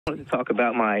wanted to talk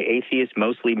about my atheist,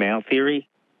 mostly male theory.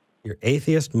 Your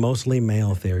atheist, mostly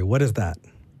male theory. What is that?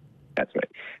 That's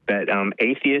right. That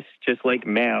atheists, just like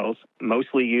males,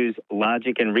 mostly use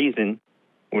logic and reason,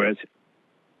 whereas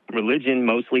religion,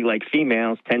 mostly like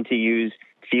females, tend to use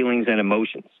feelings and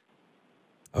emotions.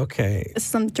 Okay.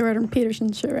 Some Jordan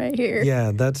Peterson shit right here.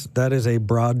 Yeah, that is a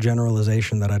broad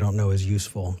generalization that I don't know is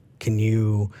useful. Can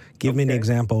you give me an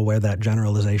example where that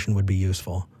generalization would be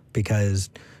useful?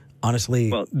 Because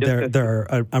honestly,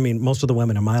 I mean, most of the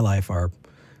women in my life are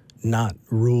not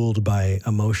ruled by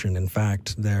emotion. In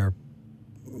fact,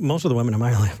 most of the women in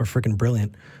my life are freaking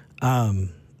brilliant.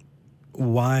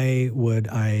 Why would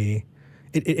I?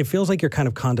 It feels like you're kind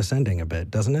of condescending a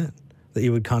bit, doesn't it? That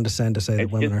you would condescend to say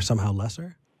that women are somehow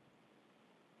lesser?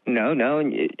 No,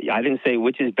 I didn't say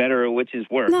which is better or which is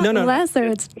worse. Not lesser,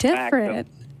 it's different.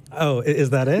 Oh,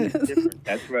 is that it?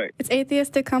 That's right. It's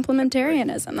atheistic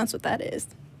complementarianism. That's what that is.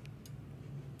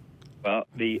 Well,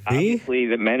 obviously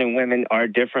the men and women are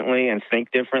differently and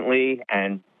think differently,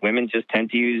 and women just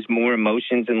tend to use more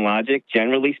emotions and logic.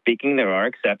 Generally speaking, there are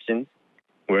exceptions,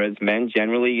 whereas men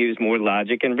generally use more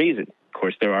logic and reason. Of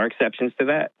course, there are exceptions to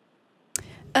that.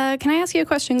 Can I ask you a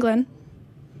question, Glenn?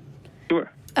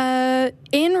 Sure.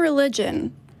 In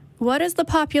religion, what is the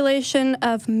population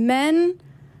of men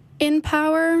in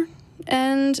power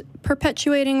and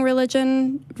perpetuating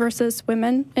religion versus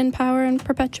women in power and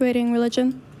perpetuating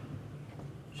religion?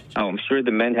 Oh, I'm sure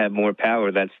the men have more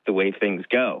power. That's the way things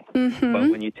go. Mm-hmm. But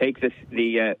when you take this,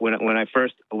 when I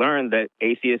first learned that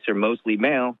atheists are mostly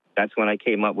male, that's when I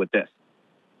came up with this.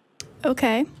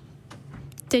 Okay.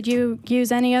 Did you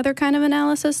use any other kind of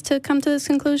analysis to come to this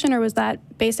conclusion, or was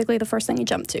that basically the first thing you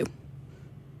jumped to?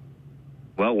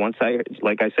 Well, once I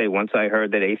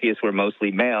heard that atheists were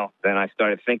mostly male, then I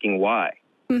started thinking why.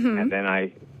 Mm-hmm. And then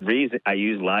I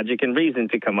used logic and reason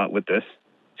to come up with this,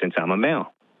 since I'm a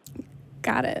male.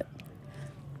 Got it.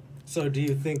 So do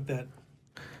you think that...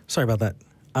 Sorry about that.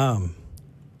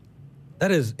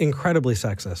 That is incredibly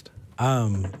sexist.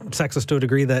 Sexist to a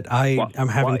degree that I'm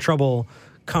having trouble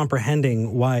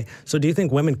comprehending why. So do you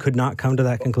think women could not come to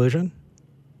that conclusion?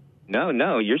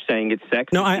 No, you're saying it's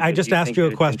sexist. No, I just asked you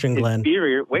a question, Glenn.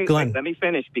 Inferior. Wait, let me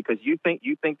finish, because you think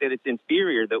that it's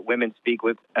inferior that women speak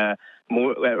with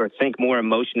more or think more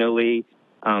emotionally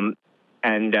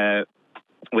and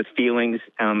with feelings.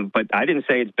 But I didn't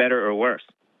say it's better or worse.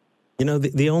 You know,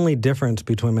 the only difference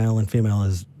between male and female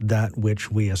is that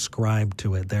which we ascribe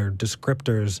to it. They're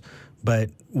descriptors, but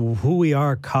who we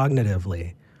are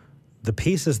cognitively, the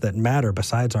pieces that matter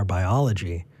besides our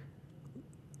biology,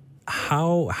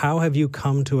 how have you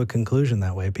come to a conclusion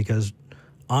that way? Because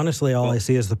honestly, all I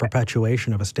see is the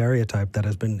perpetuation of a stereotype that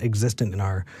has been existent in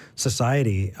our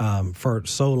society for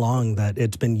so long that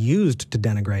it's been used to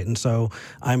denigrate. And so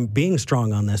I'm being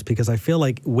strong on this because I feel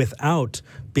like without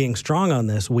being strong on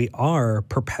this, we are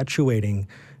perpetuating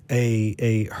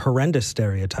a horrendous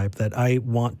stereotype that I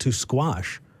want to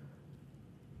squash.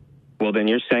 Well, then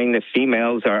you're saying that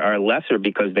females are lesser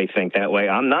because they think that way.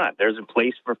 I'm not. There's a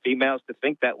place for females to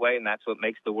think that way, and that's what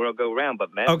makes the world go round.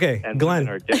 But men and women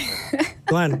are different.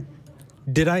 Glenn,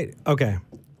 okay.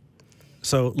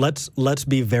 So let's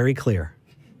be very clear,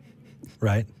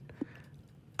 right?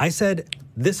 I said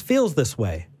this feels this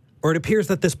way, or it appears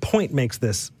that this point makes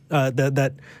this,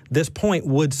 that this point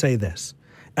would say this.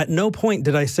 At no point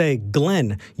did I say,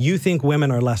 Glenn, you think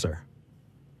women are lesser.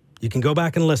 You can go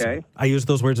back and listen. Okay. I use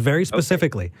those words very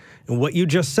specifically. Okay. And what you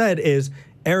just said is,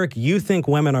 Eric, you think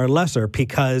women are lesser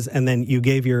because, and then you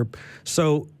gave your,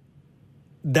 so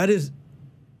that is.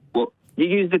 Well, you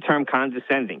used the term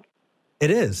condescending.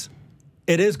 It is.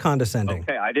 It is condescending.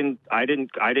 Okay, I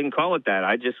didn't call it that.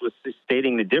 I just was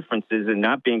stating the differences and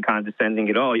not being condescending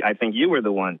at all. I think you were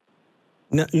the one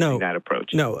using that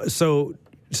approach. No, so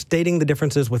stating the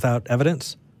differences without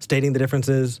evidence, stating the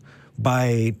differences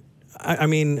by, I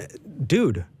mean,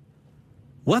 dude,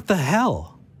 what the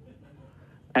hell?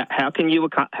 How could you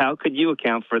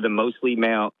account for the mostly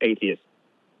male atheists?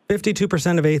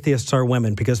 52% of atheists are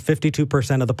women because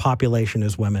 52% of the population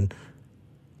is women.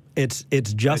 It's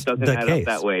just the case. It doesn't add up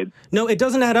that way. No, it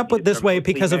doesn't add up this way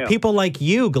because of people like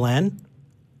you, Glenn.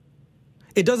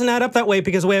 It doesn't add up that way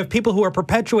because we have people who are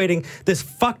perpetuating this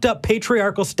fucked up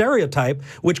patriarchal stereotype,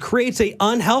 which creates an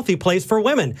unhealthy place for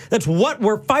women. That's what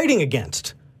we're fighting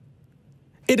against.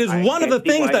 It is one of the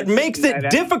things that makes it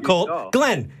difficult,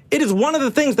 Glenn, it is one of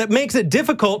the things that makes it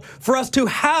difficult for us to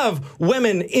have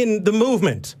women in the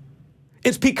movement.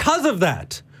 It's because of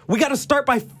that. We got to start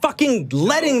by fucking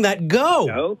letting that go.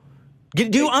 No.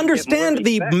 Do you understand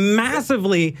the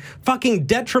massively fucking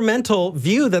detrimental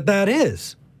view that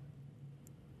is?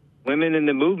 Women in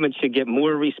the movement should get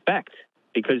more respect.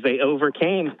 because they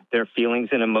overcame their feelings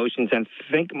and emotions and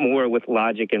think more with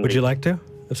logic and Would you like to?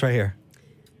 It's right here.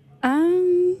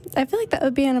 I feel like that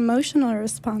would be an emotional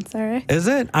response, Eric. Is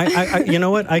it? I you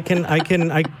know what? I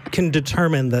can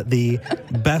determine that the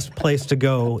best place to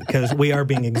go, because we are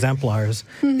being exemplars,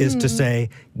 is to say,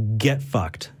 get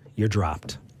fucked. You're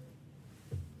dropped.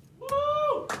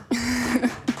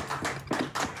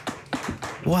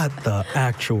 What the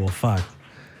actual fuck?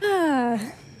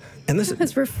 And this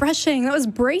was refreshing. That was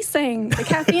bracing. The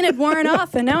caffeine had worn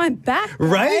off, and now I'm back.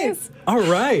 Right? Guys. All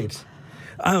right.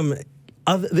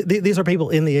 These are people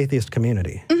in the atheist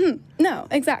community. No,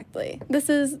 exactly. This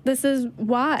is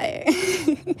why.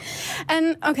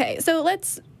 And okay, so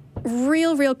let's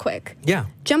real quick. Yeah.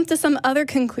 Jump to some other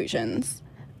conclusions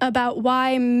about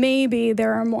why maybe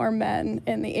there are more men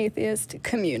in the atheist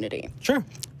community. Sure.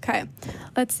 Okay.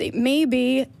 Let's see.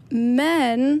 Maybe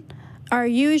men are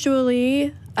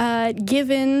usually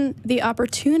given the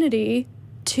opportunity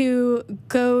to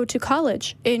go to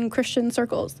college in Christian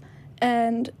circles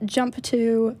and jump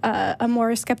to a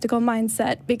more skeptical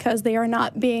mindset because they are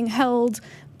not being held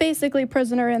basically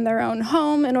prisoner in their own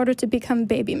home in order to become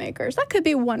baby makers. That could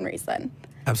be one reason.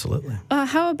 Absolutely.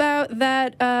 How about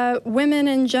that women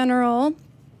in general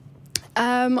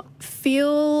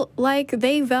feel like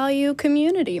they value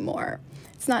community more?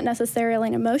 It's not necessarily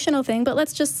an emotional thing, but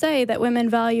let's just say that women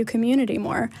value community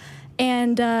more.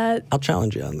 And I'll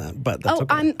challenge you on that, but that's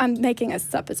okay. I'm making a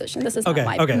supposition. This is not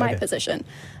my position.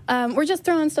 We're just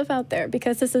throwing stuff out there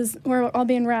because we're all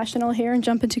being rational here and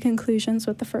jumping to conclusions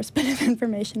with the first bit of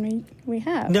information we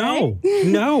have. No, right?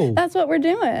 No. That's what we're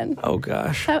doing. Oh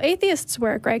gosh. How atheists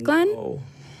work, right, Glenn?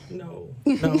 No.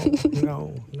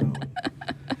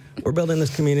 We're building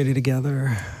this community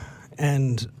together,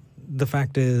 and the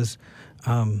fact is,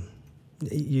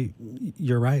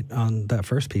 you're right on that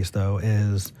first piece. Though,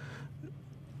 is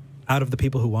out of the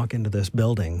people who walk into this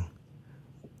building,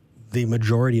 the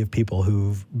majority of people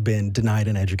who've been denied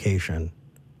an education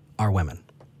are women.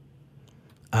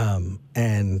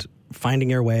 And finding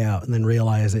your way out and then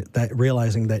realizing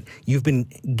that you've been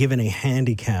given a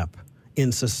handicap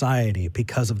in society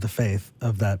because of the faith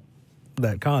of that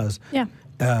cause,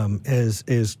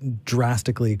 is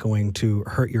drastically going to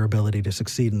hurt your ability to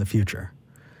succeed in the future.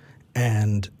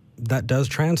 And that does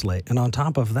translate. And on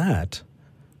top of that,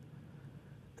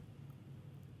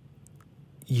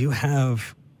 you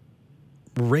have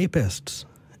rapists,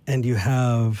 and you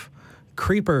have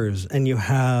creepers, and you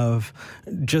have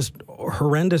just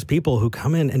horrendous people who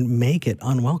come in and make it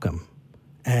unwelcome.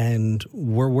 And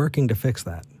we're working to fix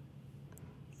that.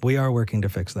 We are working to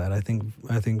fix that. I think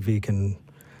V can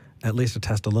at least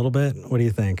attest a little bit. What do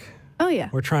you think? Oh, yeah.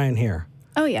 We're trying here.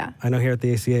 Oh, yeah. I know here at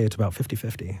the ACA it's about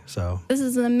 50-50, so. This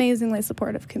is an amazingly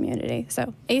supportive community.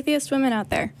 So, atheist women out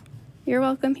there, you're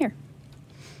welcome here.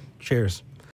 Cheers.